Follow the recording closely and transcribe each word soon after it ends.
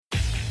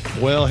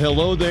Well,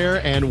 hello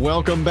there and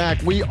welcome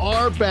back. We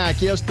are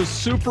back. Yes, the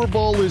Super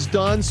Bowl is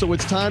done, so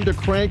it's time to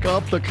crank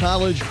up the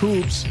college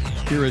hoops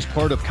here as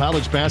part of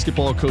College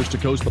Basketball Coast to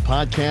Coast, the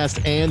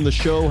podcast and the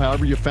show,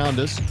 however you found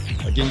us.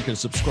 Again, you can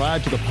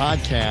subscribe to the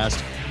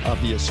podcast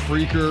via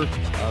Spreaker,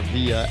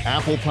 via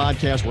Apple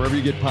Podcasts, wherever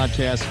you get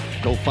podcasts.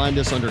 Go find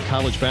us under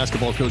College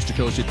Basketball Coast to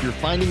Coast. If you're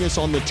finding us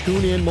on the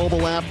TuneIn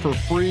mobile app for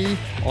free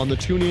on the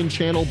TuneIn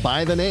channel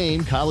by the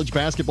name College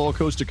Basketball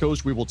Coast to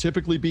Coast, we will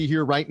typically be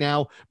here right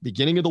now,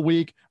 beginning of the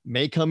week,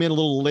 may come in a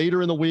little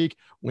later in the week.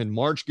 When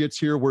March gets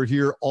here, we're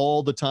here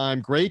all the time.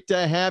 Great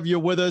to have you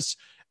with us.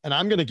 And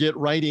I'm going to get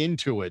right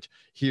into it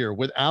here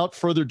without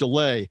further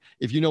delay.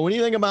 If you know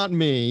anything about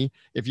me,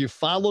 if you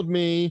followed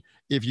me,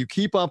 if you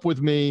keep up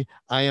with me,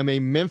 I am a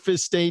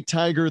Memphis State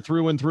Tiger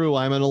through and through.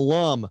 I'm an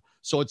alum.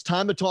 So it's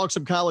time to talk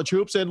some college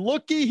hoops. And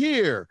looky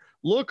here.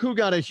 Look who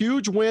got a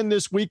huge win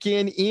this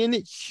weekend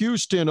in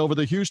Houston over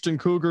the Houston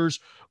Cougars.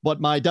 But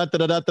my go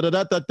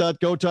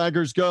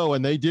Tigers go.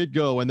 And they did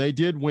go, and they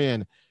did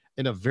win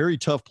in a very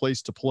tough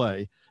place to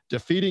play,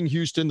 defeating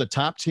Houston, the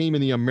top team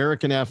in the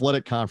American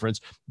Athletic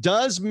Conference.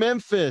 Does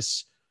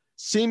Memphis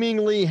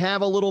seemingly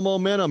have a little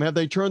momentum? Have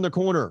they turned the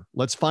corner?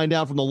 Let's find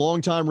out from the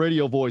longtime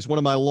radio voice, one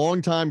of my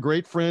longtime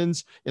great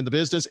friends in the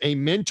business, a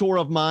mentor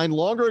of mine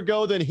longer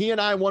ago than he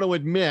and I want to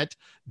admit,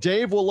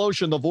 Dave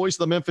Woloshin, the voice of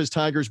the Memphis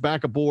Tigers,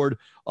 back aboard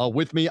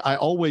with me. I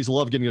always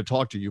love getting to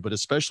talk to you, but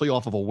especially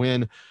off of a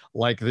win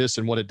like this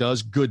and what it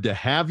does. Good to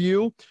have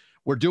you.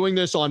 We're doing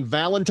this on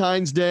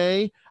Valentine's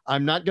Day.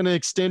 I'm not going to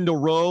extend a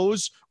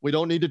rose. We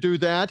don't need to do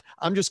that.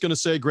 I'm just going to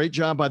say great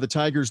job by the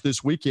Tigers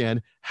this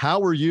weekend.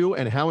 How are you,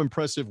 and how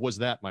impressive was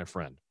that, my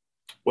friend?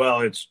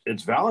 Well, it's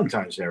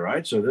Valentine's Day,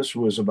 right? So this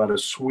was about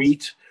as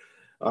sweet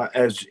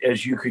as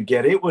you could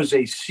get. It was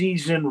a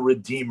season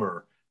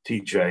redeemer,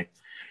 TJ.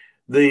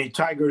 The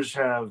Tigers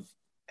have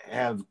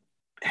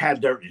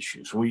had their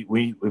issues.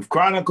 We've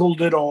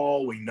chronicled it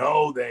all. We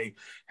know they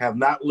have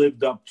not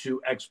lived up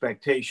to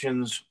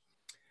expectations.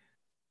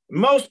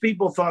 Most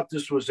people thought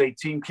this was a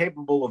team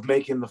capable of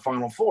making the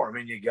Final Four. I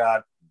mean, you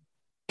got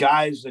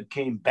guys that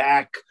came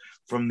back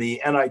from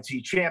the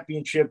NIT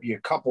championship. You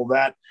couple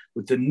that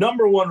with the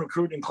number one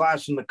recruiting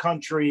class in the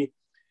country,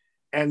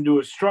 and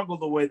to struggle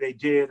the way they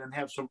did and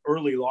have some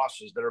early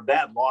losses that are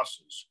bad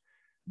losses,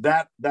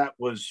 that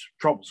was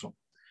troublesome.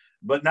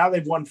 But now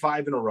they've won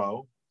 5 in a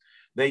row.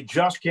 They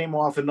just came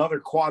off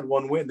another quad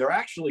one win. They're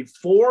actually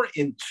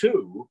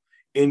 4-2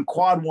 in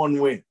quad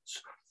one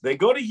wins. They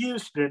go to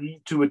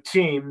Houston, to a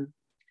team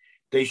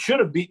they should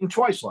have beaten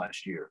twice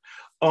last year.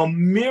 A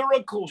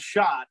miracle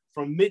shot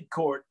from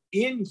midcourt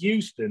in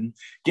Houston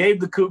gave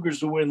the Cougars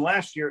the win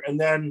last year. And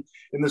then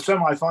in the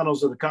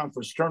semifinals of the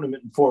conference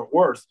tournament in Fort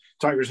Worth,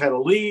 Tigers had a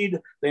lead.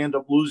 They end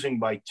up losing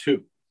by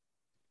 2.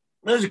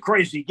 This is a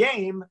crazy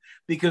game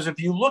because if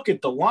you look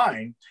at the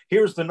line,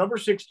 here's the number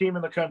 6 team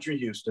in the country,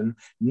 Houston,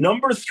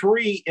 number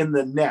 3 in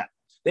the net.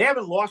 They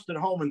haven't lost at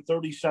home in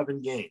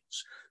 37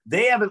 games.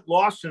 They haven't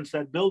lost since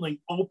that building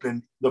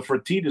opened, the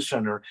Fertitta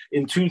Center,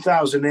 in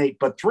 2008,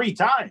 but 3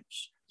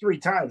 times. 3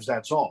 times,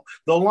 that's all.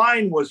 The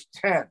line was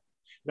 10.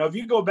 Now, if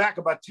you go back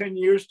about 10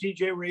 years,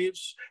 TJ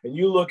Reeves, and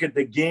you look at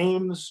the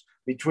games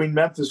between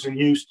Memphis and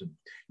Houston,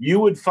 you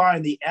would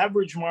find the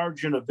average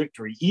margin of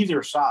victory,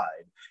 either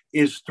side,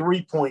 is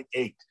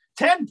 3.8.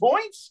 10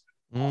 points?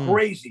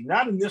 Crazy.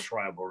 Not in this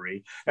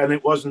rivalry, and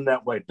it wasn't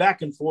that way.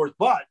 Back and forth,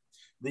 but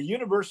the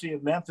University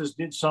of Memphis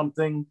did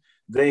something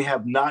they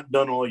have not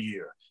done all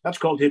year. That's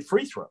called hit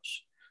free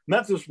throws.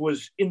 Memphis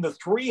was in the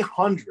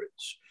 300s.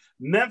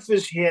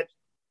 Memphis hit,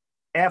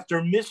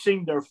 after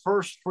missing their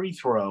first free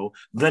throw,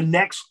 the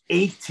next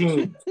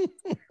 18.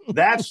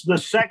 That's the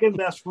second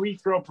best free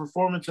throw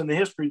performance in the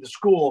history of the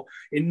school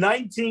in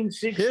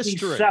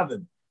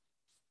 1967.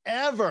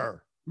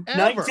 Ever.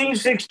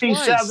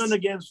 1967 Twice.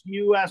 Against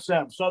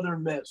USM,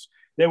 Southern Miss.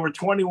 They were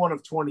 21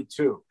 of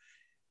 22.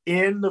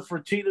 In the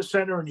Fertitta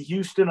Center in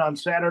Houston on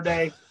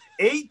Saturday,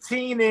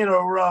 18 in a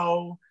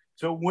row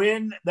to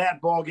win that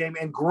ball game,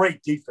 and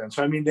great defense.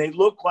 I mean, they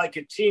look like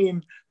a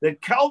team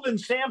that Kelvin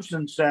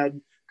Sampson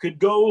said could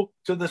go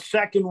to the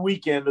second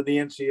weekend of the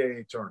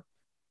NCAA tournament.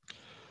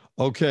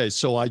 Okay,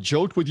 so I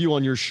joked with you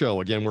on your show.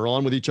 Again, we're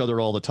on with each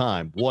other all the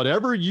time.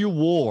 Whatever you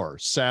wore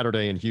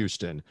Saturday in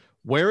Houston,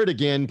 wear it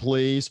again,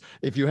 please.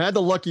 If you had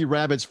the lucky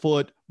rabbit's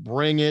foot,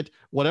 bring it.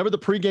 Whatever the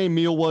pregame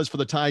meal was for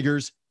the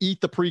Tigers,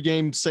 eat the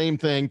pregame, same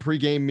thing,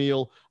 pregame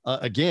meal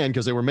again,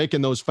 because they were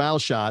making those foul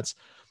shots.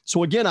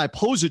 So again, I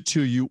pose it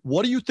to you.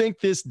 What do you think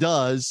this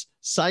does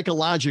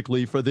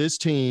psychologically for this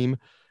team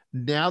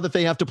now that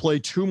they have to play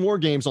 2 more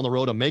games on the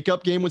road, a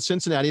makeup game with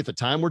Cincinnati at the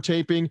time we're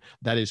taping?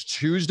 That is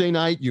Tuesday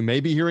night. You may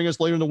be hearing us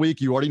later in the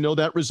week. You already know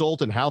that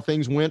result and how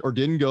things went or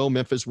didn't go.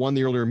 Memphis won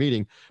the earlier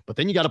meeting, but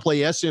then you got to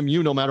play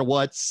SMU no matter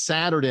what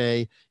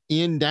Saturday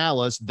in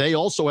Dallas. They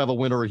also have a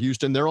winner at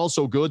Houston. They're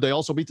also good. They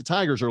also beat the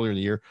Tigers earlier in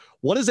the year.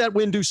 What does that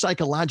win do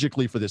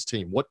psychologically for this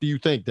team? What do you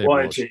think, Dave?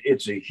 Well,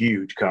 it's a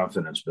huge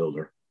confidence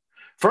builder.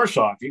 First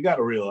off, you got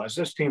to realize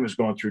this team is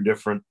going through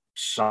different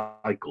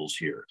cycles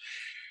here.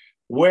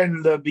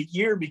 when the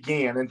year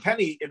began, and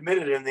Penny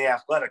admitted in The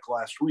Athletic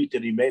last week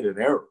that he made an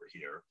error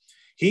here,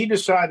 he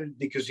decided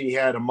because he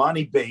had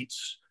Amani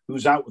Bates,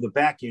 who's out with a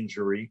back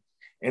injury,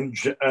 and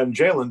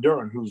Jalen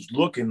Duren, who's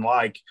looking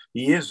like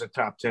he is a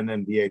top 10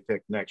 NBA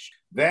pick next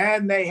year.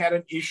 Then they had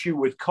an issue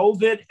with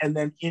COVID and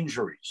then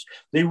injuries.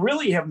 They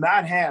really have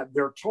not had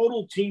their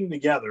total team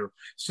together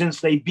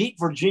since they beat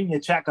Virginia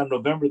Tech on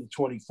November the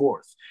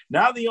 24th.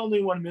 Now the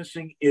only one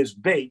missing is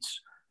Bates.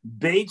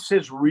 Bates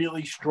has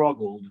really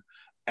struggled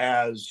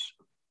as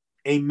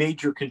a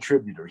major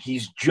contributor.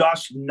 He's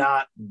just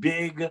not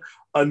big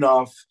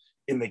enough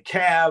in the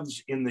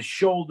calves, in the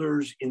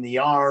shoulders, in the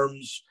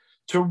arms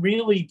to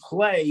really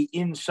play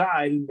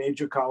inside in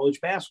major college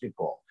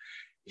basketball.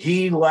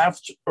 He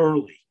left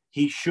early.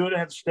 He should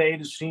have stayed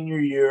his senior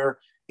year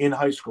in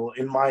high school,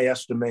 in my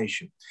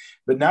estimation.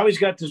 But now he's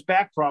got this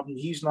back problem.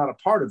 He's not a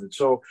part of it.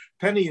 So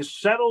Penny is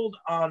settled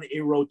on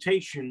a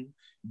rotation.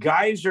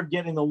 Guys are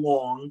getting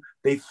along.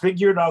 They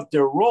figured out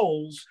their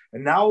roles,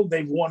 and now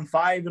they've won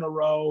 5 in a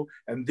row.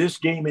 And this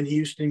game in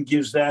Houston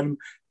gives them,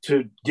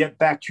 to get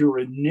back to your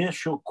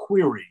initial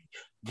query,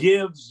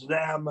 gives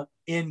them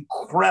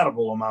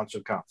incredible amounts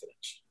of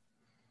confidence.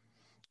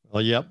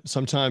 Well, yep.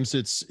 Sometimes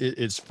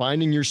it's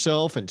finding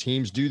yourself, and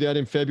teams do that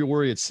in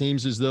February. It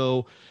seems as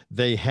though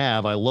they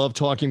have. I love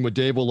talking with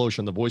Dave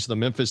Woloshin, the voice of the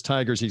Memphis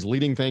Tigers. He's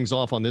leading things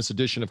off on this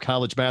edition of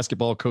College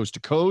Basketball Coast to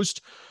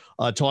Coast,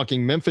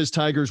 talking Memphis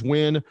Tigers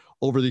win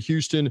over the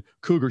Houston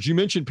Cougars. You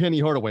mentioned Penny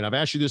Hardaway, and I've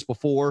asked you this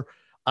before.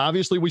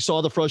 Obviously, we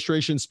saw the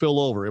frustration spill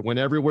over. It went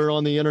everywhere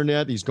on the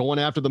internet. He's going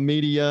after the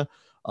media.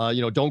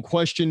 Don't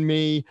question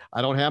me.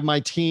 I don't have my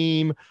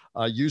team.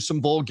 Use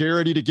some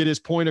vulgarity to get his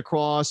point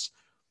across.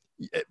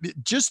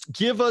 Just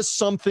give us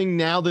something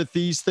now that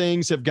these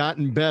things have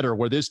gotten better,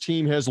 where this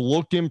team has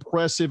looked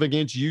impressive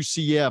against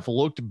UCF,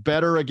 looked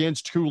better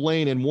against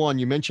Tulane and won.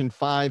 You mentioned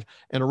 5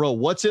 in a row.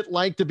 What's it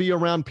like to be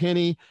around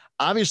Penny?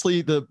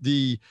 Obviously,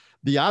 the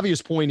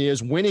obvious point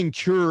is winning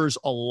cures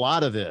a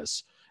lot of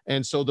this.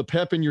 And so the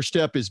pep in your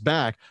step is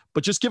back.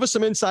 But just give us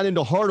some insight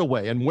into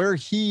Hardaway and where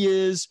he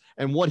is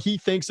and what he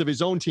thinks of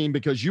his own team,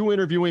 because you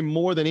interview him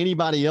more than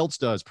anybody else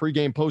does.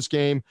 Pre-game,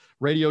 post-game,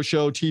 radio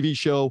show, TV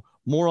show.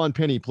 More on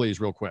Penny,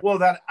 please, real quick. Well,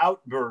 that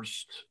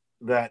outburst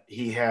that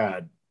he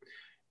had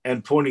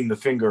and pointing the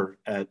finger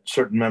at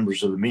certain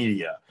members of the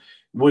media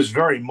was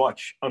very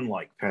much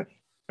unlike Penny.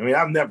 I mean,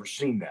 I've never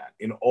seen that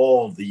in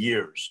all of the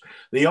years.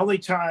 The only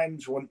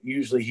times when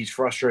usually he's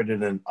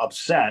frustrated and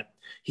upset,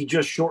 he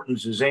just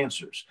shortens his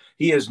answers.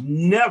 He has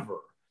never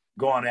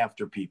gone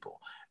after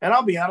people. And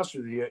I'll be honest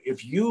with you,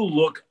 if you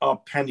look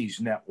up Penny's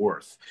net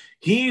worth,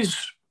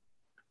 he's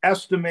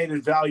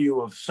estimated value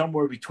of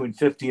somewhere between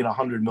 $50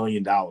 and $100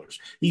 million.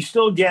 He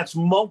still gets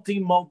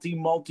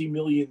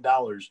multi-million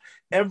dollars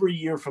every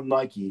year from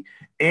Nike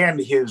and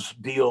his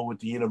deal with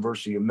the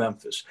University of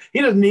Memphis. He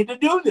doesn't need to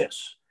do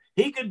this.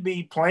 He could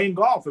be playing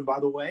golf. And by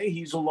the way,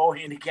 he's a low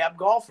handicap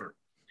golfer.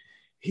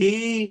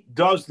 He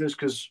does this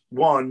because,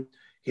 1,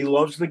 he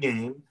loves the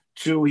game.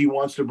 2, he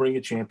wants to bring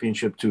a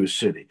championship to his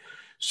city.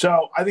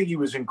 So I think he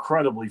was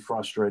incredibly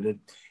frustrated.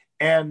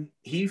 And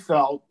he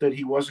felt that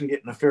he wasn't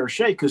getting a fair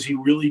shake because he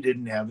really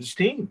didn't have his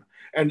team.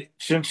 And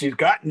since he's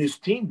gotten his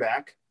team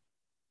back,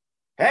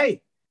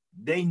 hey,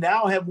 they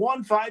now have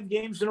won 5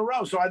 games in a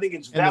row. So I think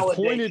it's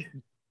validated.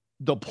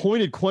 The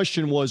pointed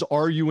question was,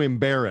 are you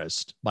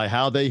embarrassed by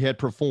how they had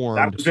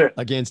performed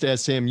against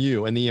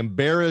SMU? And the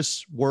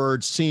embarrassed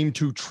word seemed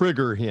to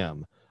trigger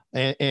him.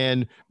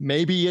 And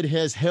maybe it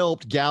has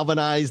helped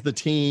galvanize the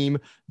team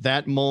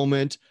that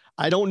moment.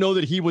 I don't know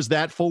that he was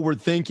that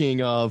forward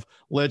thinking of,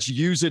 let's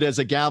use it as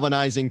a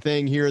galvanizing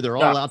thing here. They're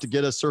all out to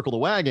get us, circle the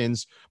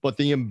wagons. But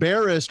the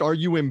are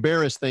you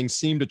embarrassed thing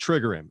seemed to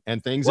trigger him.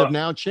 And things have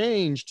now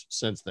changed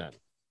since then.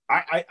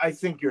 I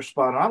think you're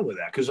spot on with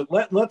that, because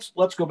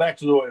let's go back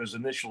to the way it was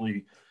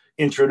initially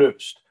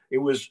introduced. It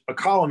was a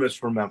columnist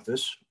from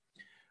Memphis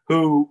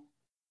who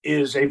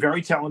is a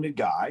very talented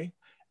guy,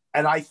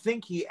 and I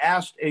think he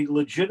asked a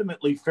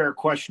legitimately fair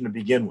question to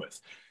begin with.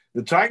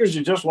 The Tigers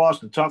had just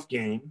lost a tough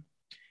game,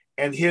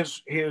 and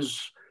his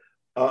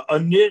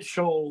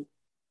initial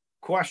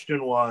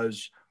question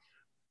was,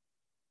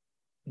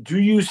 do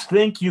you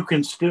think you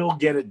can still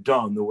get it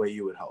done the way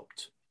you had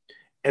hoped?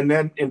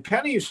 And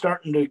Penny is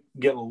starting to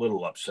get a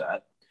little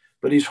upset,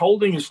 but he's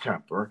holding his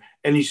temper,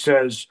 and he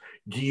says,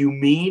 do you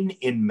mean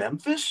in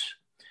Memphis?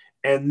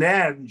 And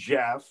then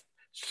Jeff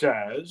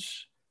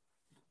says,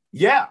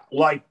 yeah,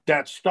 like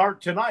that start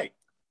tonight.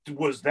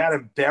 Was that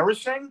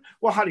embarrassing?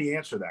 Well, how do you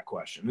answer that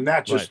question? And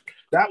that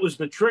was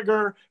the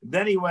trigger.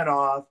 Then he went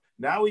off.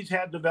 Now he's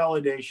had the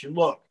validation.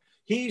 Look,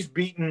 he's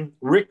beaten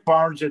Rick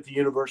Barnes at the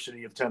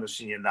University of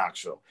Tennessee in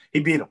Knoxville.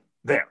 He beat him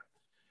there.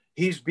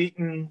 He's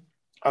beaten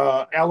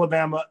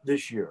Alabama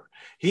this year.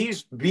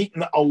 He's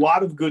beaten a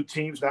lot of good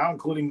teams now,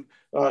 including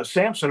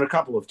Samson a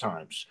couple of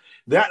times.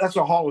 That's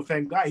a Hall of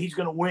Fame guy. He's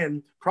going to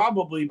win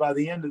probably by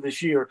the end of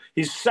this year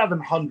his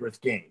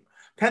 700th game.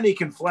 Penny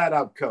can flat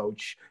out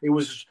coach. It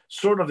was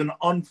sort of an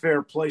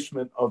unfair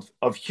placement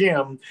of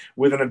him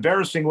with an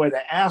embarrassing way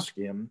to ask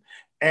him.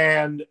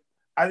 And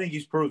I think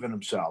he's proven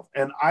himself.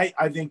 And I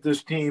think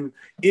this team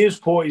is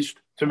poised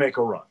to make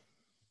a run.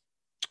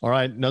 All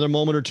right, another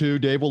moment or two.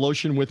 Dave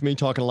Woloshin with me,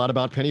 talking a lot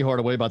about Penny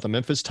Hardaway, about the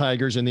Memphis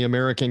Tigers in the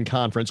American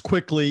Conference.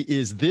 Quickly,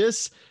 is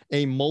this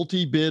a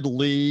multi-bid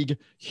league,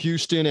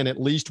 Houston and at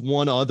least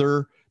one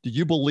other? Do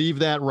you believe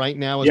that right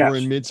now as Yes. we're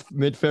in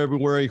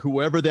mid-February,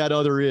 whoever that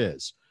other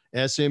is,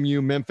 SMU,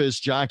 Memphis,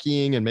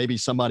 jockeying, and maybe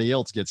somebody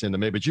else gets in the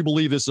mix, but you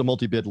believe this is a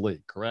multi-bid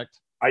league,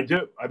 correct? I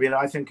do. I mean,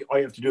 I think all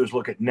you have to do is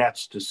look at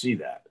nets to see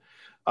that.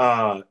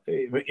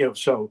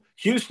 So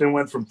Houston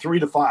went from 3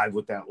 to 5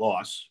 with that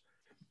loss.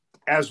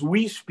 As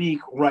we speak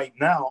right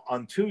now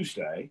on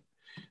Tuesday,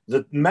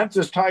 the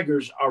Memphis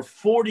Tigers are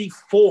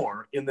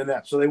 44 in the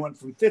net. So they went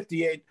from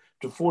 58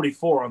 to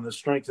 44 on the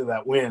strength of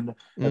that win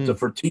at the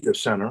Fertitta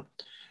Center.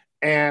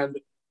 And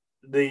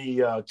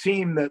the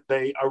team that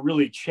they are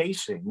really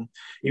chasing,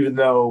 even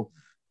though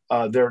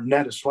their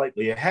net is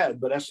slightly ahead,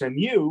 but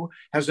SMU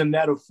has a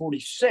net of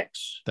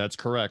 46. That's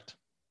correct.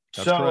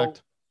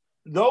 Correct.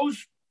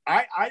 Those,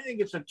 I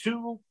think it's a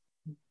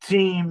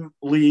 2-team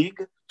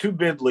league,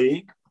 2-bid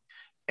league.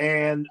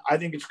 And I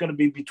think it's going to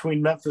be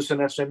between Memphis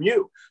and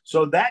SMU.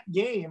 So that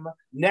game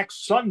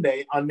next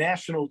Sunday on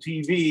national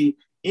TV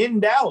in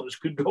Dallas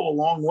could go a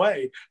long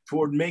way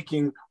toward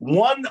making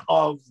one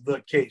of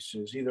the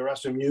cases, either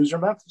SMU's or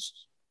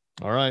Memphis.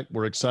 All right.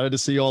 We're excited to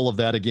see all of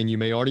that. Again, you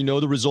may already know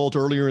the result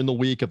earlier in the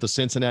week of the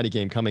Cincinnati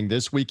game coming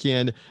this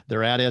weekend.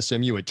 They're at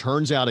SMU. It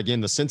turns out,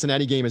 again, the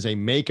Cincinnati game is a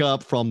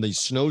makeup from the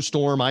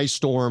ice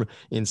storm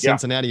in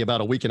Cincinnati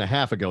about a week and a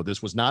half ago.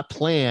 This was not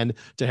planned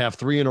to have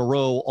 3 in a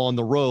row on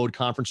the road.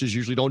 Conferences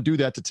usually don't do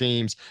that to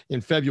teams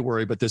in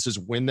February, but this is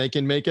when they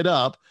can make it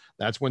up.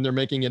 That's when they're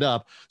making it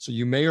up. So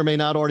you may or may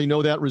not already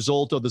know that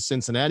result of the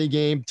Cincinnati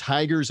game.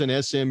 Tigers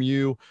and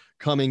SMU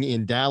coming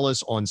in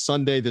Dallas on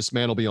Sunday. This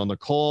man will be on the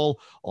call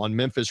on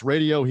Memphis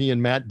radio. He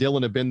and Matt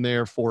Dillon have been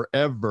there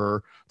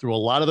forever through a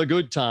lot of the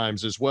good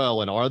times as well.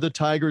 And are the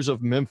Tigers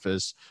of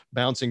Memphis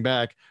bouncing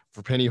back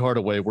for Penny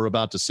Hardaway? We're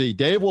about to see.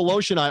 Dave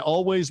Woloshin, I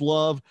always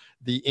love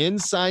the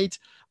insight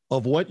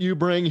of what you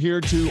bring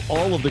here to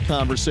all of the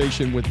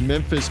conversation with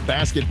Memphis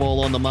basketball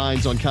on the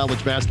minds on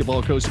college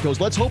basketball coast to coast.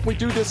 Let's hope we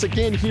do this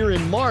again here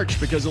in March,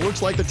 because it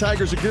looks like the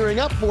Tigers are gearing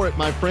up for it,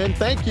 my friend.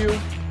 Thank you.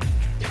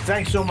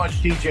 Thanks so much,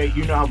 TJ.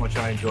 You know how much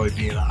I enjoy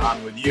being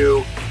on with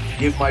you.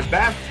 Give my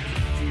best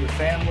to your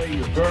family,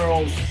 your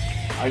girls.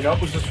 I know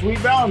it was a sweet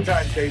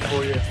Valentine's Day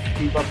for you.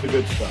 Keep up the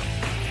good stuff.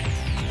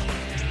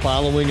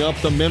 Following up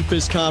the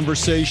Memphis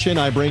conversation,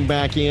 I bring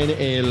back in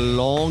a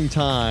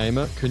long-time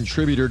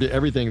contributor to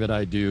everything that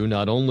I do,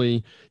 not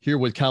only here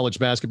with College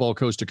Basketball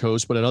Coast to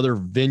Coast, but at other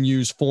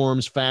venues,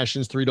 forums,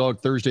 fashions, Three Dog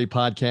Thursday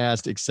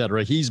podcast,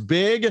 etc. He's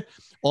big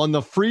on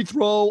the free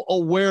throw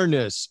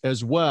awareness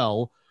as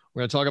well.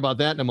 We're going to talk about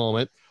that in a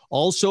moment.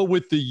 Also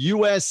with the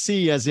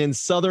USC, as in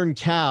Southern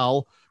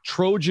Cal,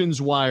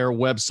 Trojans Wire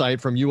website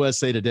from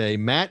USA Today.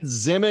 Matt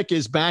Zemek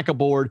is back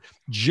aboard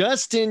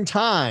just in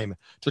time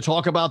to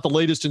talk about the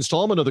latest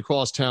installment of the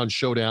Crosstown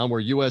Showdown,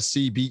 where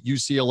USC beat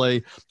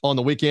UCLA on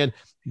the weekend.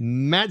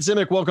 Matt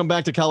Zemek, welcome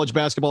back to College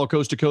Basketball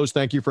Coast to Coast.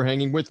 Thank you for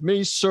hanging with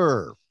me,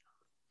 sir.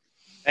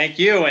 Thank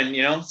you.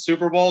 And,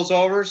 Super Bowl's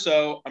over,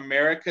 so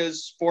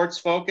America's sports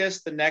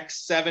focus the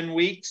next 7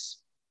 weeks,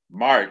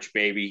 March,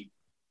 baby.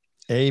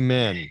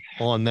 Amen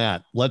on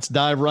that. Let's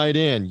dive right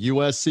in.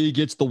 USC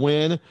gets the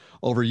win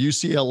over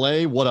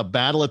UCLA. What a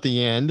battle at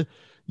the end.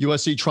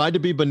 USC tried to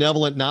be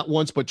benevolent not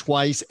once but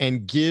twice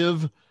and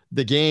give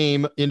the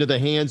game into the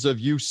hands of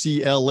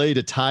UCLA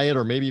to tie it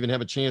or maybe even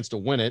have a chance to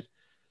win it.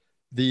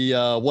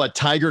 The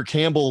Tiger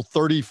Campbell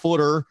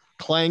 30-footer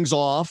clangs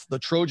off. The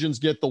Trojans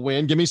get the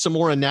win. Give me some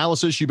more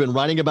analysis. You've been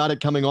writing about it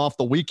coming off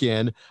the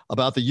weekend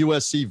about the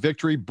USC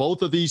victory.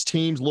 Both of these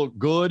teams look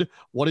good.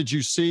 What did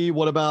you see?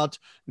 What about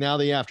now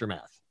the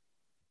aftermath?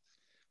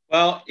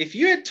 Well, if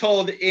you had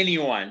told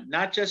anyone,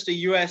 not just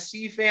a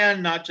USC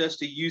fan, not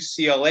just a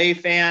UCLA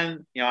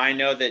fan, I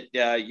know that,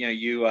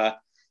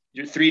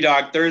 your Three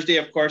Dog Thursday,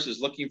 of course, is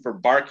looking for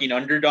barking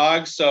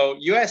underdogs. So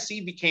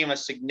USC became a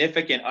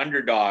significant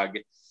underdog,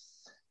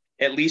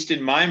 at least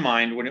in my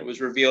mind, when it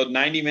was revealed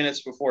 90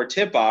 minutes before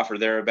tip-off or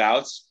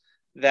thereabouts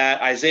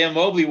that Isaiah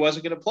Mobley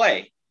wasn't going to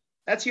play.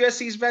 That's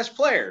USC's best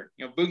player.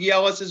 Boogie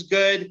Ellis is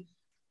good.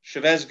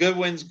 Chavez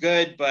Goodwin's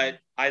good, but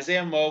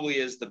Isaiah Mobley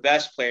is the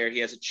best player. He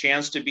has a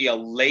chance to be a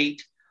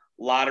late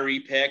lottery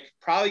pick,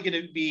 probably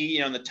going to be,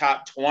 in the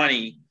top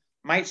 20,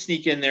 might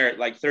sneak in there at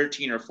like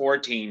 13 or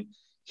 14.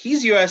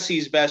 He's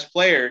USC's best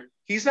player.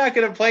 He's not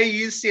going to play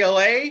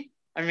UCLA.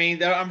 I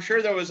mean, I'm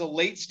sure there was a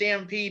late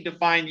stampede to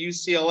find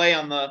UCLA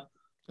on the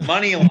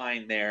money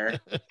line there.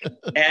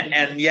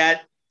 and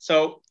yet,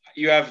 so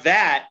you have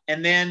that.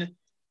 And then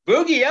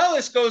Boogie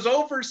Ellis goes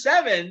 0 for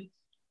 7.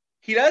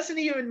 He doesn't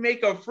even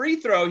make a free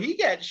throw. He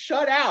gets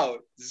shut out.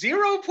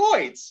 0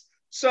 points.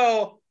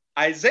 So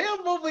Isaiah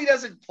Mobley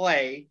doesn't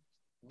play.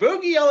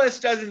 Boogie Ellis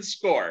doesn't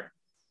score.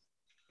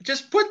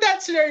 Just put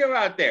that scenario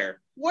out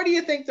there. What do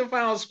you think the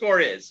final score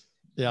is?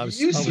 Yeah,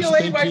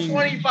 UCLA by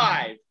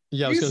 25.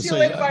 Yeah, I was going to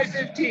UCLA say by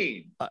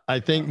 15. I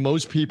think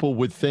most people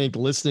would think,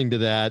 listening to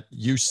that,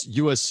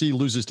 USC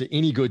loses to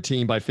any good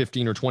team by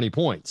 15 or 20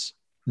 points.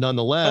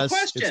 Nonetheless, No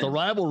it's the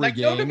rivalry like,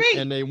 game, no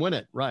and they win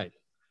it. Right.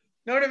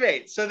 No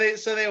debate. So they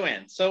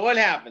win. So what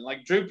happened?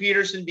 Like, Drew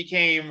Peterson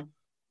became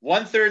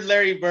 1/3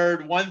 Larry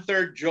Bird,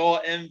 1/3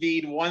 Joel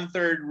Embiid,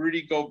 1/3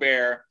 Rudy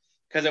Gobert,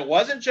 because it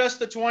wasn't just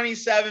the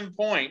 27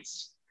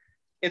 points.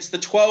 It's the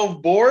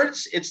 12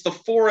 boards, it's the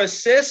 4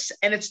 assists,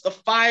 and it's the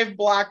 5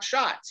 block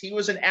shots. He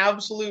was an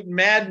absolute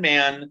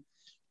madman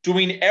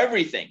doing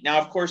everything. Now,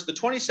 of course, the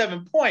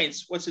 27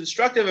 points, what's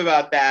instructive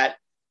about that,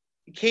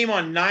 he came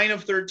on 9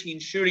 of 13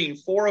 shooting,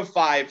 4 of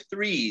 5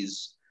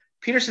 threes.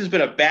 Peterson's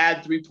been a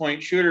bad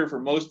three-point shooter for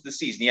most of the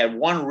season. He had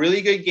one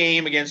really good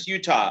game against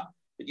Utah,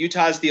 but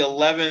Utah's the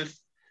 11th,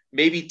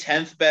 maybe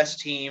 10th best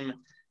team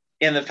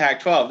in the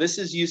Pac-12. This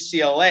is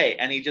UCLA,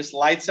 and he just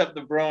lights up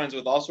the Bruins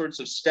with all sorts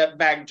of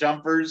step-back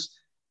jumpers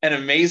and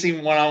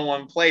amazing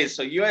one-on-one plays.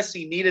 So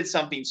USC needed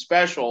something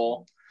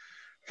special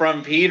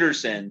from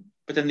Peterson.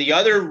 But then the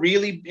other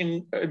really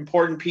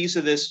important piece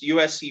of this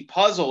USC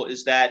puzzle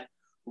is that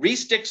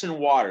Reese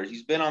Dixon-Waters,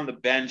 he's been on the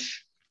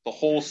bench the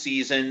whole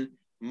season.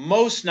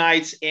 Most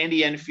nights,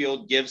 Andy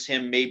Enfield gives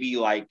him maybe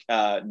like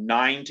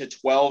 9 to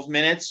 12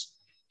 minutes.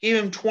 Gave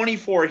him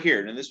 24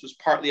 here. And this was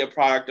partly a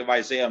product of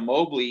Isaiah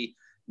Mobley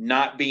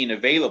not being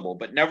available.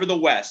 But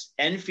nevertheless,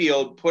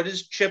 Enfield put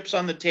his chips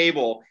on the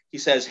table. He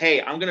says,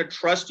 hey, I'm going to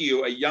trust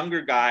you, a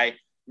younger guy,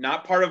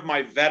 not part of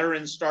my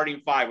veteran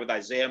starting 5 with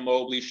Isaiah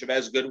Mobley,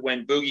 Chavez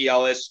Goodwin, Boogie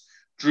Ellis,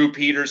 Drew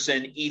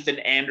Peterson, Ethan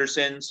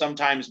Anderson,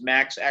 sometimes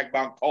Max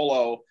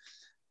Agbankpolo.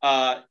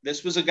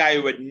 This was a guy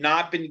who had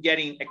not been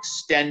getting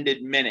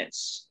extended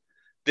minutes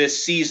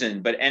this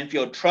season, but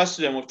Enfield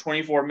trusted him with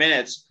 24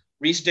 minutes.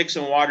 Reese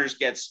Dixon-Waters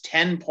gets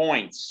 10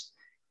 points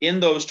in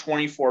those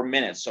 24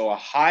 minutes. So a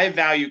high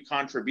value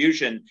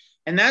contribution.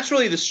 And that's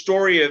really the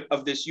story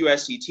of this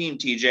USC team,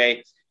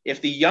 TJ.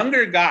 If the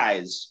younger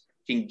guys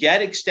can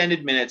get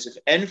extended minutes, if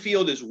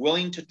Enfield is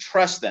willing to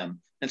trust them,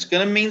 it's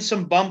going to mean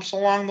some bumps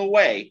along the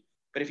way.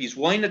 But if he's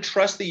willing to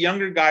trust the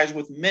younger guys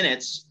with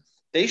minutes,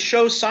 they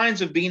show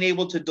signs of being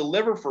able to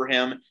deliver for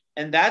him.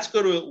 And that's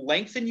going to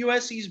lengthen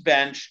USC's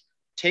bench,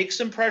 take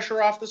some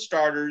pressure off the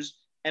starters,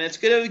 and it's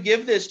going to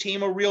give this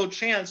team a real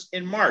chance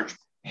in March.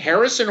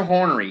 Harrison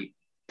Hornery,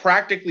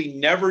 practically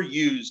never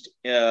used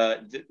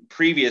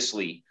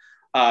previously,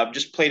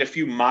 just played a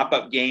few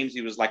mop-up games. He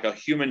was like a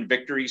human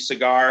victory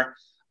cigar.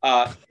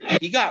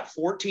 He got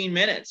 14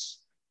 minutes,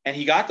 and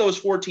he got those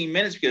 14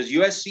 minutes because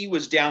USC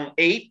was down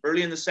 8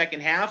 early in the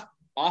second half,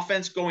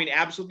 offense going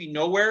absolutely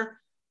nowhere.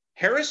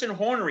 Harrison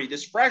Hornery,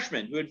 this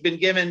freshman who had been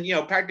given,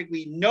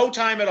 practically no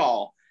time at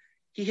all,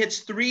 he hits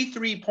 3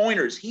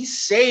 3-pointers. He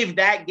saved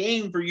that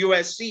game for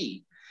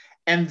USC.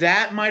 And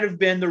that might have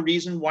been the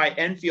reason why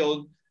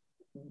Enfield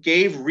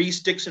gave Reese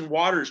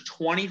Dixon-Waters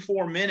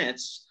 24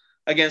 minutes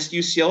against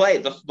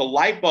UCLA. The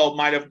light bulb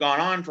might have gone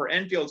on for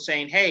Enfield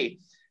saying, hey,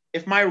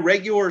 if my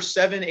regular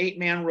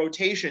 7-8-man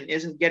rotation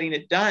isn't getting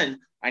it done,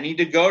 I need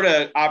to go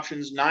to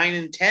options 9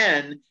 and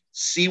 10,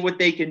 see what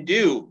they can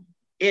do.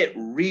 It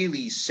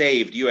really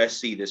saved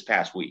USC this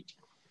past week.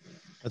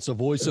 That's the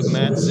voice of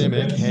Matt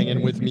Zemek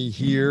hanging with me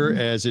here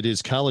as it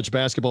is college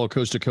basketball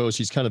coast to coast.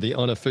 He's kind of the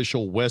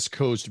unofficial West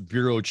Coast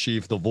bureau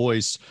chief, the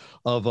voice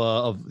of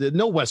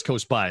no West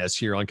Coast bias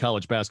here on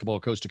college basketball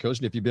coast to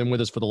coast. And if you've been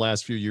with us for the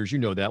last few years, you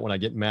know that when I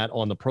get Matt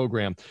on the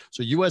program.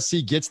 So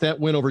USC gets that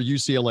win over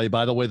UCLA.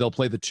 By the way, they'll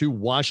play the 2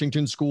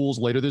 Washington schools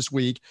later this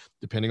week,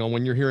 depending on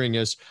when you're hearing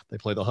us. They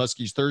play the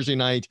Huskies Thursday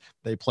night.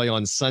 They play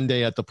on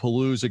Sunday at the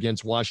Palouse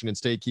against Washington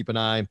State. Keep an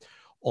eye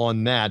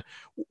on that.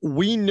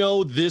 We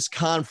know this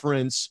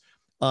conference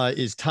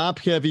is top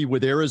heavy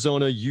with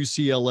Arizona,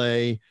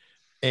 UCLA,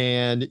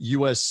 and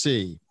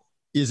USC.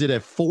 Is it a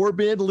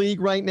 4-bid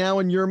league right now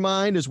in your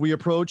mind as we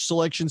approach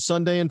Selection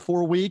Sunday in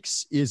 4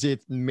 weeks? Is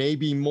it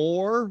maybe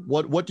more?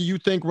 What do you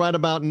think right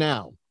about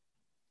now?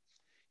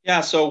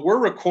 Yeah, so we're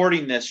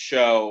recording this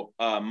show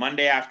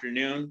Monday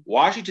afternoon.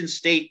 Washington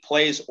State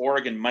plays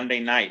Oregon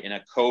Monday night in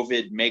a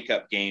COVID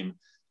makeup game.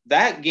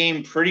 That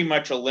game pretty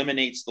much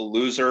eliminates the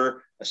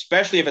loser,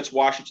 especially if it's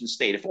Washington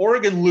State. If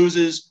Oregon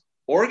loses,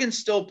 Oregon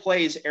still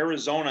plays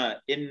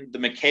Arizona in the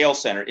McHale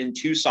Center in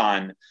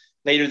Tucson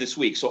later this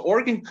week. So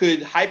Oregon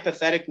could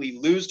hypothetically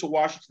lose to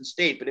Washington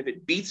State, but if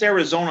it beats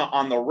Arizona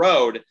on the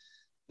road,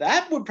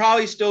 that would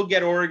probably still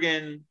get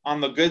Oregon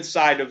on the good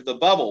side of the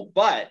bubble.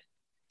 But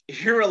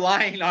if you're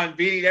relying on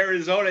beating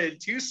Arizona in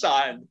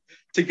Tucson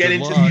to get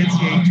into the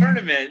NCAA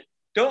tournament,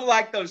 don't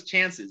like those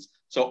chances.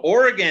 So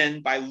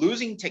Oregon, by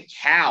losing to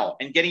Cal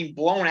and getting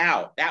blown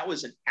out, that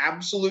was an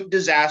absolute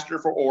disaster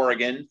for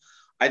Oregon.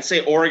 I'd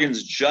say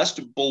Oregon's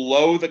just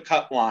below the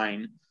cut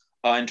line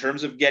in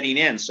terms of getting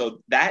in.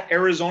 So that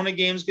Arizona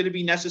game is going to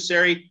be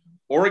necessary.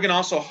 Oregon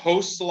also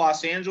hosts the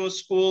Los Angeles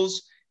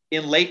schools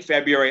in late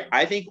February.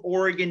 I think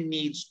Oregon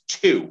needs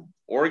 2.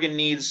 Oregon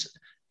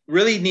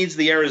really needs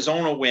the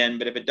Arizona win,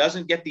 but if it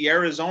doesn't get the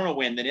Arizona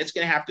win, then it's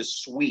going to have to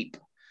sweep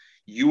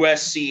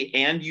USC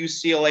and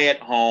UCLA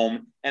at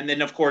home, and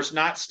then, of course,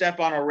 not step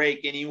on a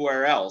rake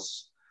anywhere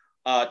else.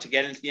 to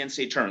get into the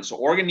NCAA tournament. So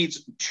Oregon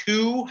needs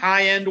 2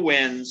 high-end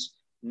wins,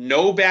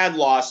 no bad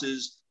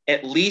losses,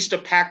 at least a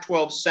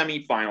Pac-12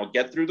 semifinal,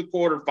 get through the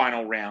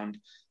quarterfinal round.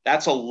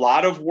 That's a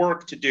lot of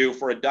work to do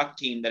for a Duck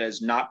team that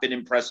has not been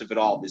impressive at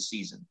all this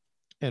season.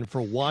 And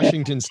for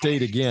Washington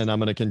State, again, I'm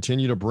going to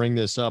continue to bring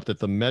this up, that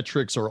the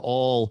metrics are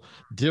all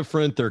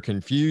different. They're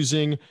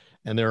confusing,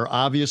 and there are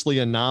obviously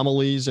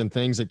anomalies and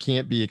things that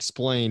can't be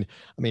explained.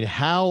 I mean,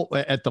 how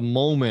at the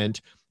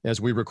moment, as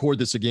we record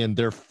this again,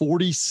 they're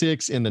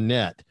 46 in the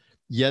net,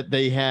 yet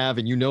they have,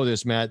 and you know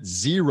this, Matt,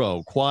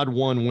 0 quad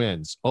 1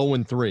 wins,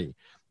 0-3.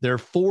 They're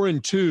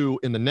 4-2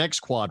 in the next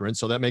quadrant,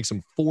 so that makes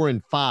them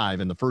 4-5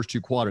 in the first 2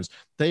 quadrants.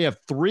 They have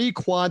 3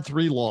 quad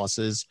 3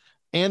 losses,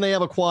 and they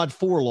have a quad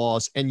 4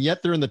 loss, and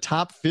yet they're in the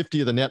top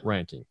 50 of the net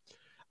ranking.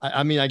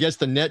 I mean, I guess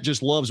the net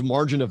just loves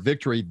margin of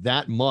victory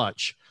that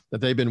much,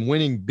 that they've been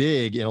winning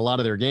big in a lot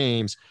of their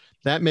games.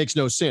 That makes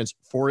no sense.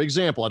 For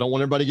example, I don't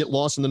want everybody to get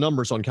lost in the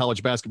numbers on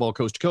college basketball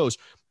coast to coast,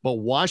 but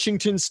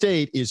Washington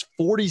State is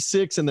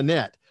 46 in the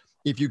net.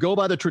 If you go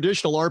by the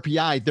traditional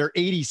RPI, they're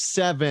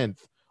 87th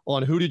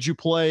on who did you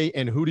play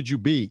and who did you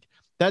beat.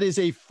 That is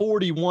a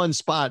 41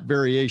 spot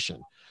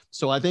variation.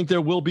 So I think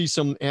there will be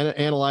some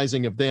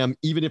analyzing of them,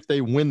 even if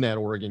they win that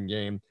Oregon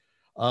game,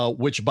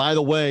 which, by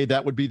the way,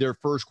 that would be their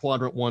first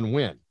quadrant 1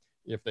 win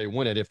if they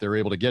win it, if they're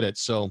able to get it.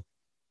 So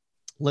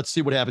let's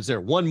see what happens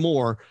there. One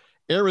more.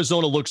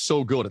 Arizona looks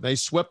so good. They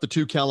swept the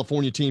 2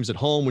 California teams at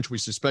home, which we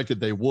suspected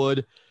they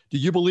would. Do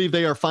you believe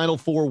they are Final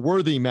Four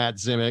worthy, Matt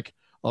Zimick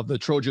of the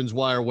Trojans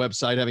Wire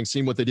website, having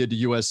seen what they did to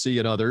USC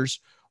and others?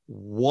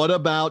 What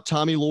about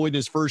Tommy Lloyd in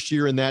his first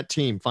year in that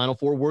team? Final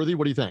Four worthy?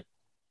 What do you think?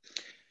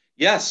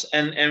 Yes,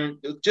 and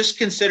just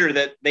consider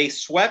that they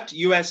swept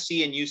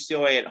USC and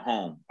UCLA at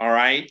home, all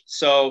right?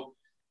 So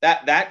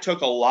that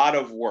took a lot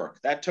of work.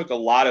 That took a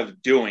lot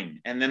of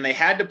doing. And then they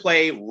had to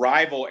play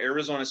rival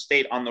Arizona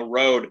State on the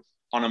road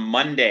on a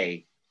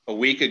Monday a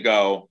week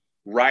ago,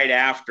 right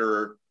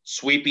after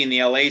sweeping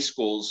the LA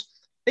schools.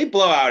 They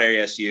blow out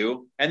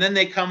ASU, and then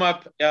they come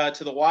up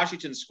to the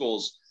Washington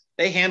schools.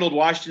 They handled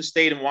Washington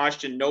State and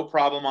Washington no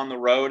problem on the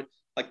road.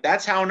 Like,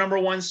 that's how number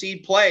 1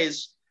 seed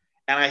plays.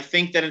 And I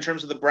think that in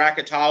terms of the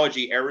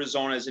bracketology,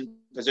 Arizona is in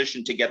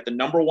position to get the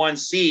number 1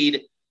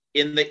 seed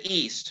in the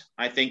East.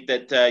 I think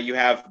that you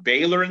have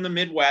Baylor in the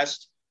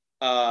Midwest,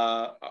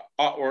 or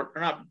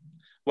not.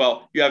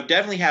 Well, you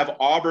definitely have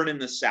Auburn in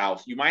the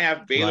South. You might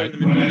have Baylor in the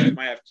Midwest. You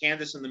might have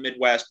Kansas in the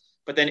Midwest.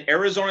 But then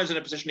Arizona is in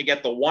a position to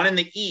get the 1 in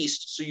the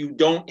East, so you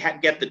don't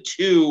get the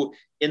 2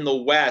 in the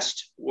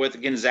West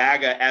with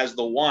Gonzaga as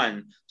the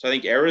 1. So I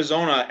think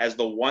Arizona as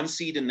the 1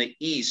 seed in the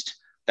East,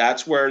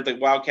 that's where the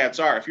Wildcats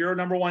are. If you're a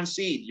number 1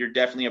 seed, you're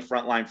definitely a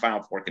frontline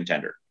Final Four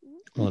contender.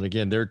 Well, and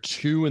again, they're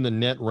 2 in the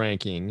net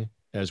ranking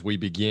as we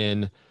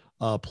begin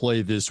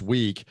play this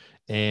week.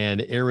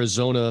 And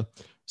Arizona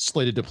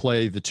slated to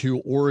play the 2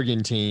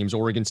 Oregon teams,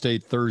 Oregon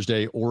State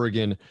Thursday,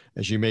 Oregon,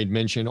 as you made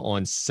mention,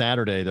 on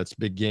Saturday. That's a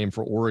big game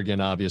for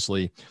Oregon,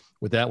 obviously,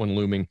 with that one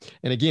looming.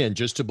 And again,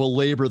 just to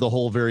belabor the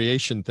whole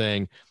variation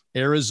thing,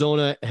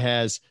 Arizona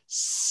has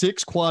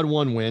 6 quad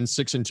 1 wins,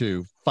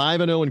 6-2,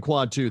 5-0 in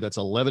quad 2. That's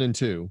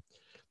 11-2.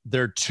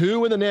 They're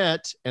 2 in the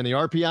net, and the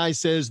RPI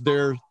says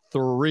they're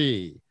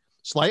 3.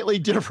 Slightly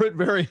different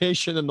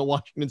variation than the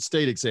Washington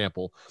State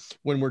example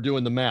when we're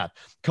doing the math.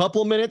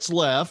 Couple minutes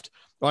left.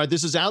 All right,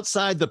 this is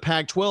outside the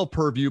Pac-12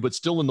 purview, but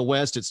still in the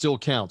West, it still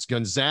counts.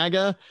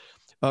 Gonzaga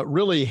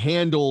really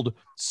handled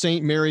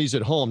St. Mary's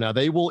at home. Now,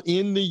 they will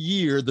end the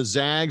year, the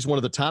Zags, one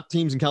of the top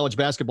teams in college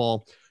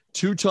basketball,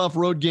 2 tough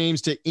road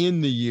games to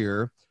end the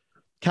year.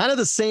 Kind of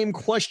the same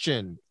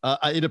question.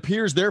 It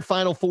appears they're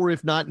Final Four,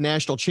 if not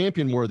national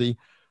champion worthy.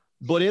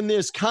 But in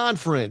this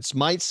conference,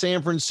 might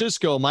San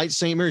Francisco, might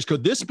St. Mary's,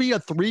 could this be a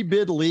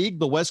 3-bid league,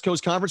 the West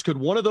Coast Conference? Could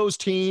one of those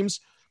teams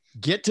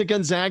get to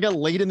Gonzaga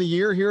late in the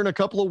year here in a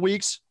couple of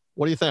weeks?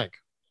 What do you think?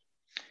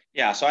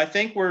 Yeah, so I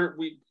think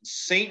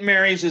St.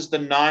 Mary's is the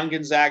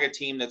non-Gonzaga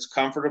team that's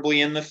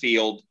comfortably in the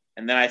field.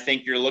 And then I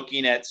think you're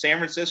looking at San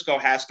Francisco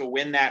has to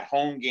win that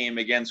home game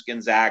against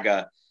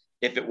Gonzaga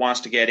if it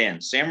wants to get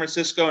in. San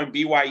Francisco and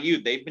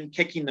BYU, they've been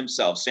kicking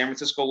themselves. San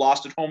Francisco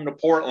lost at home to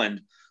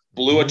Portland,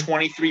 blew a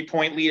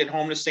 23-point lead at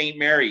home to St.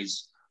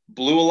 Mary's,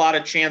 blew a lot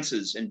of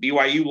chances, and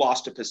BYU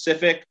lost to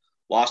Pacific,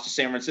 lost to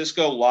San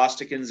Francisco, lost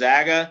to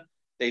Gonzaga.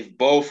 They've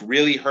both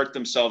really hurt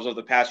themselves over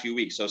the past few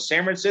weeks. So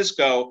San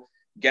Francisco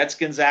gets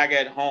Gonzaga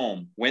at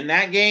home. Win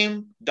that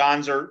game,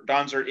 Dons are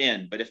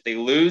in. But if they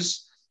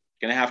lose,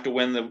 going to have to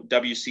win the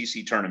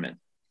WCC tournament.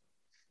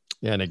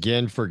 Yeah, and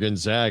again, for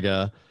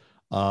Gonzaga,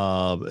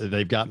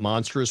 they've got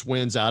monstrous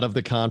wins out of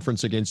the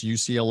conference against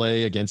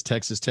UCLA, against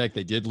Texas Tech.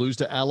 They did lose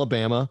to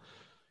Alabama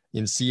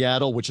in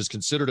Seattle, which is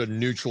considered a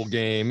neutral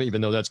game, even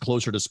though that's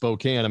closer to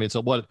Spokane. I mean,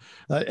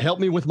 help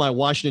me with my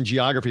Washington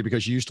geography,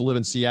 because you used to live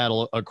in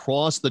Seattle.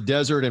 Across the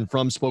desert and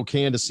from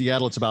Spokane to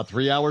Seattle, it's about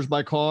 3 hours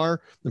by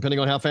car, depending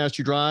on how fast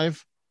you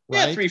drive.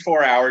 Right? Yeah,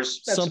 3-4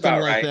 hours. That's something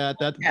about like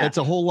right. That's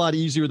a whole lot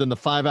easier than the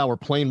 5-hour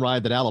plane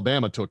ride that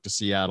Alabama took to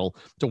Seattle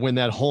to win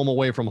that home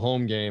away from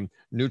home game,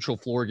 neutral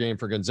floor game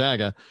for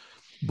Gonzaga.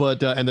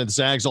 But and then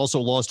Zags also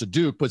lost to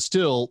Duke, but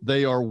still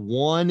they are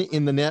 1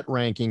 in the net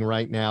ranking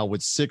right now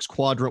with 6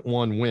 quadrant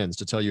 1 wins,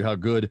 to tell you how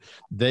good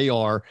they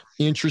are.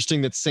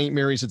 Interesting that St.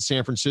 Mary's and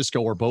San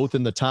Francisco are both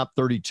in the top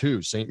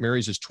 32. St.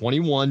 Mary's is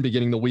 21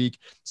 beginning the week.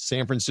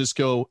 San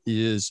Francisco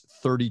is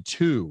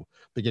 32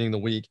 beginning the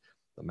week.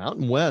 The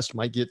Mountain West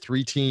might get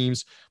 3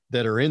 teams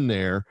that are in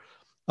there.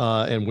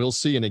 And we'll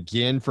see. And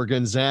again, for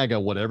Gonzaga,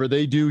 whatever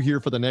they do here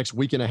for the next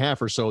week and a half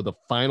or so, the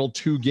final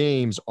 2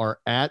 games are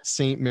at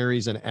St.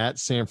 Mary's and at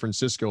San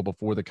Francisco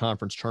before the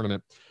conference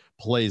tournament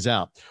plays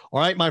out. All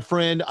right, my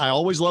friend, I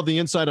always love the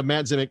insight of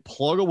Matt Zemek.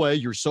 Plug away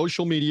your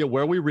social media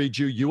where we read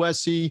you,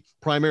 USC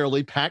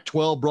primarily,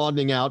 Pac-12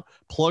 broadening out.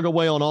 Plug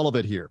away on all of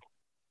it here.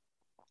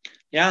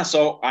 Yeah,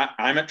 so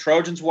I'm at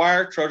Trojans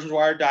Wire,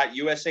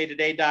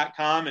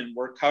 trojanswire.usatoday.com, and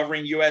we're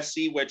covering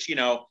USC, which,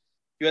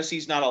 USC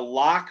is not a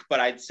lock, but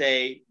I'd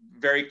say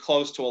very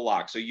close to a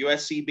lock. So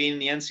USC being in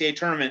the NCAA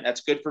tournament, that's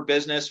good for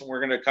business. And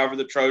we're going to cover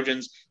the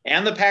Trojans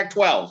and the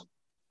Pac-12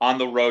 on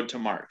the road to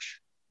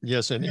March.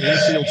 Yes, an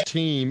Infield's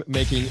team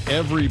making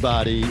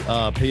everybody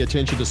pay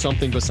attention to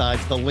something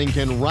besides the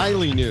Lincoln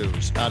Riley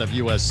news out of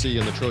USC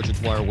and the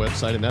Trojans Wire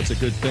website, and that's a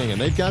good thing. And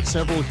they've got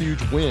several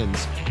huge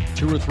wins,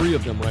 2 or 3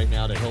 of them right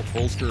now to help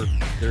bolster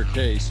their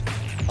case.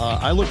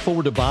 I look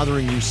forward to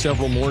bothering you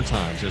several more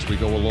times as we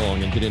go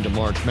along and get into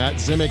March. Matt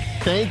Zemek,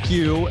 thank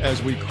you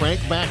as we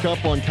crank back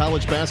up on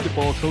college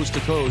basketball coast to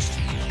coast.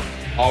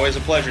 Always a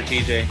pleasure,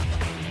 TJ.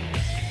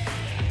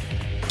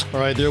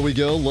 All right, there we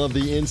go. Love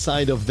the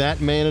insight of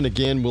that man. And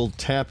again, we'll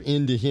tap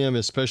into him,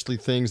 especially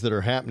things that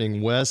are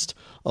happening west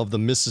of the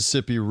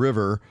Mississippi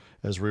River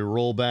as we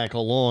roll back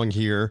along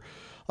here.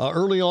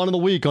 Early on in the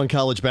week on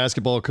college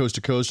basketball coast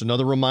to coast.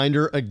 Another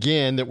reminder,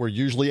 again, that we're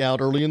usually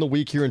out early in the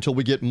week here until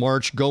we get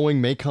March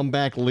going. May come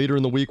back later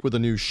in the week with a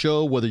new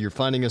show, whether you're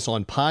finding us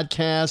on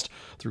podcast,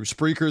 through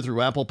Spreaker, through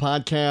Apple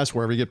Podcasts,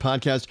 wherever you get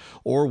podcasts,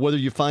 or whether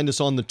you find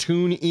us on the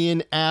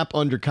TuneIn app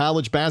under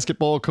college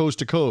basketball coast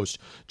to coast.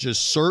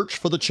 Just search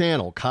for the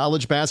channel,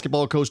 college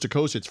basketball coast to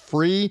coast. It's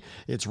free.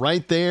 It's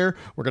right there.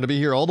 We're going to be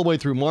here all the way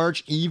through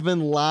March, even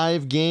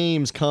live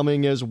games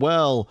coming as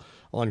well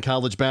on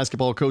college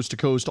basketball coast to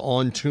coast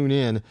on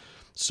TuneIn.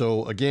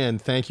 So again,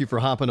 thank you for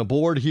hopping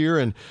aboard here,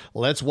 and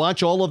let's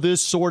watch all of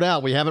this sort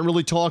out. We haven't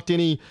really talked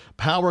any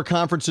power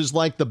conferences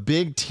like the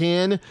Big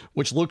Ten,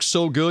 which looks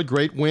so good.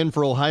 Great win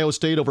for Ohio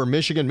State over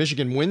Michigan.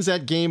 Michigan wins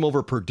that game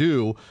over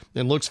Purdue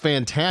and looks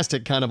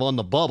fantastic kind of on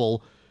the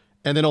bubble.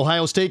 And then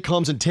Ohio State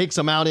comes and takes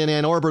them out in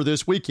Ann Arbor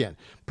this weekend.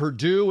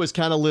 Purdue has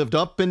kind of lived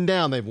up and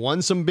down. They've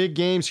won some big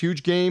games,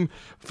 huge game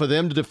for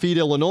them to defeat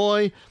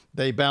Illinois.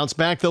 They bounce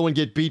back, though, and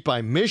get beat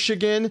by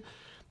Michigan.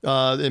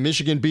 And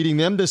Michigan beating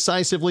them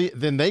decisively.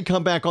 Then they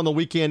come back on the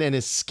weekend and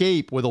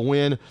escape with a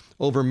win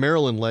over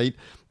Maryland late.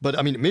 But,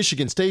 I mean,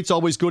 Michigan State's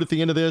always good at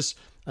the end of this.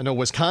 I know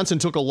Wisconsin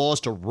took a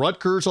loss to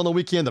Rutgers on the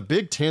weekend. The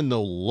Big Ten,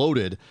 though,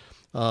 loaded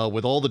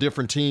with all the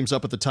different teams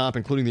up at the top,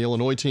 including the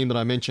Illinois team that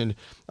I mentioned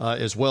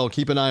as well.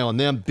 Keep an eye on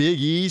them. Big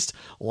East,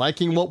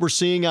 liking what we're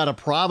seeing out of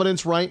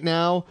Providence right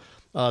now.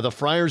 The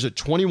Friars at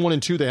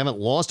 21-2. They haven't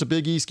lost a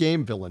Big East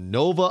game.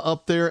 Villanova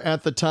up there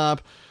at the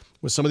top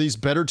with some of these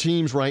better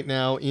teams right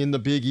now in the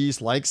Big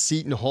East, like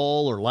Seton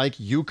Hall or like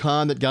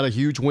UConn that got a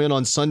huge win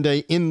on Sunday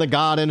in the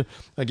Garden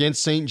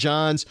against St.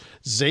 John's.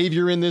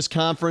 Xavier in this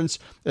conference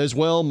as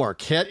well.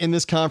 Marquette in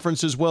this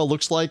conference as well.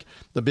 Looks like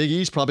the Big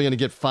East probably going to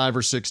get 5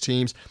 or 6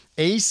 teams.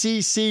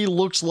 ACC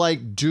looks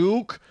like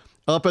Duke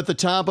up at the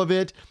top of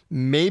it.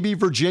 Maybe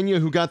Virginia,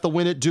 who got the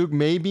win at Duke.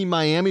 Maybe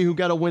Miami, who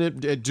got a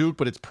win at Duke.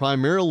 But it's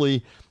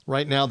primarily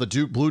right now the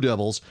Duke Blue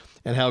Devils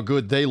and how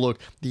good they look.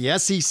 The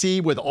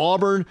SEC with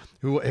Auburn,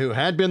 who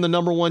had been the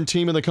number 1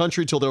 team in the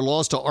country till their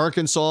loss to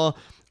Arkansas.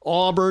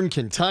 Auburn,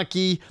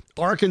 Kentucky.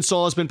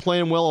 Arkansas has been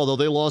playing well, although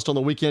they lost on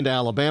the weekend to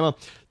Alabama.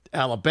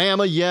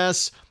 Alabama,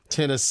 yes.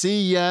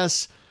 Tennessee,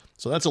 yes.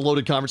 So that's a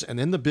loaded conference. And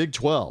then the Big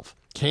 12.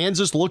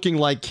 Kansas looking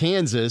like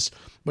Kansas,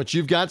 but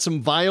you've got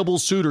some viable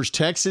suitors.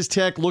 Texas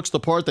Tech looks the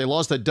part. They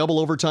lost that double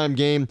overtime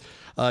game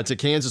to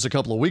Kansas a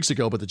couple of weeks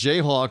ago, but the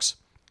Jayhawks,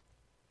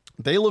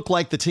 they look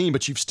like the team,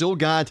 but you've still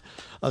got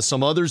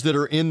some others that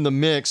are in the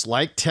mix,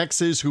 like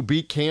Texas, who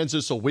beat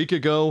Kansas a week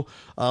ago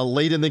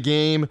late in the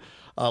game,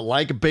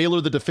 like Baylor,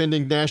 the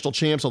defending national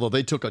champs, although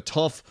they took a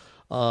tough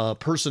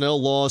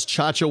personnel loss.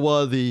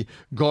 Chachawa, the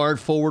guard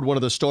forward, one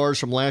of the stars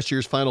from last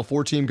year's Final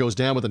Four team, goes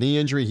down with a knee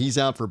injury. He's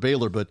out for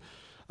Baylor, but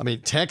I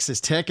mean,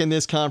 Texas Tech in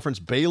this conference,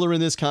 Baylor in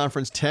this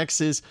conference,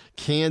 Texas,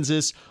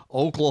 Kansas,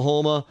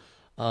 Oklahoma.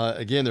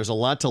 Again, there's a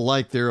lot to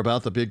like there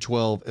about the Big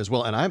 12 as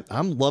well. And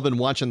I'm loving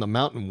watching the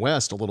Mountain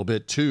West a little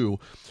bit too,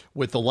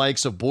 with the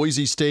likes of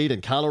Boise State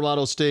and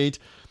Colorado State,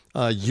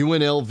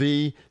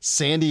 UNLV,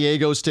 San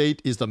Diego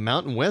State. Is the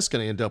Mountain West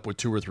going to end up with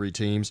 2 or 3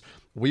 teams?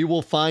 We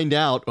will find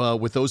out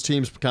with those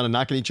teams kind of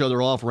knocking each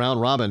other off round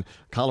robin.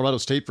 Colorado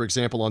State, for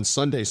example, on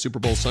Sunday, Super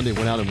Bowl Sunday,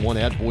 went out and won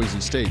at Boise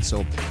State.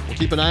 So we'll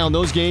keep an eye on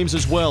those games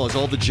as well as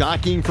all the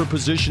jockeying for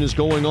position is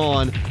going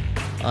on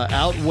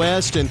out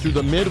west and through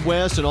the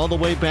Midwest and all the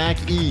way back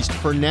east.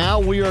 For now,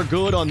 we are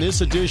good on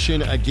this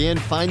edition. Again,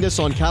 find us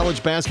on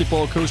College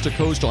Basketball Coast to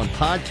Coast on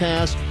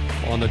podcast,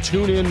 on the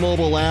TuneIn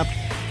mobile app.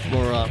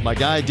 For my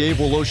guy Dave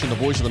Woloshin, the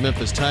voice of the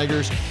Memphis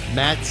Tigers,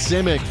 Matt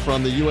Simic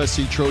from the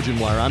USC Trojan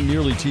Wire. I'm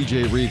merely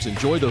TJ Reeves.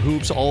 Enjoy the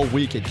hoops all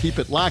week and keep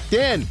it locked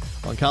in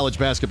on College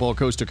Basketball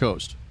Coast to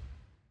Coast.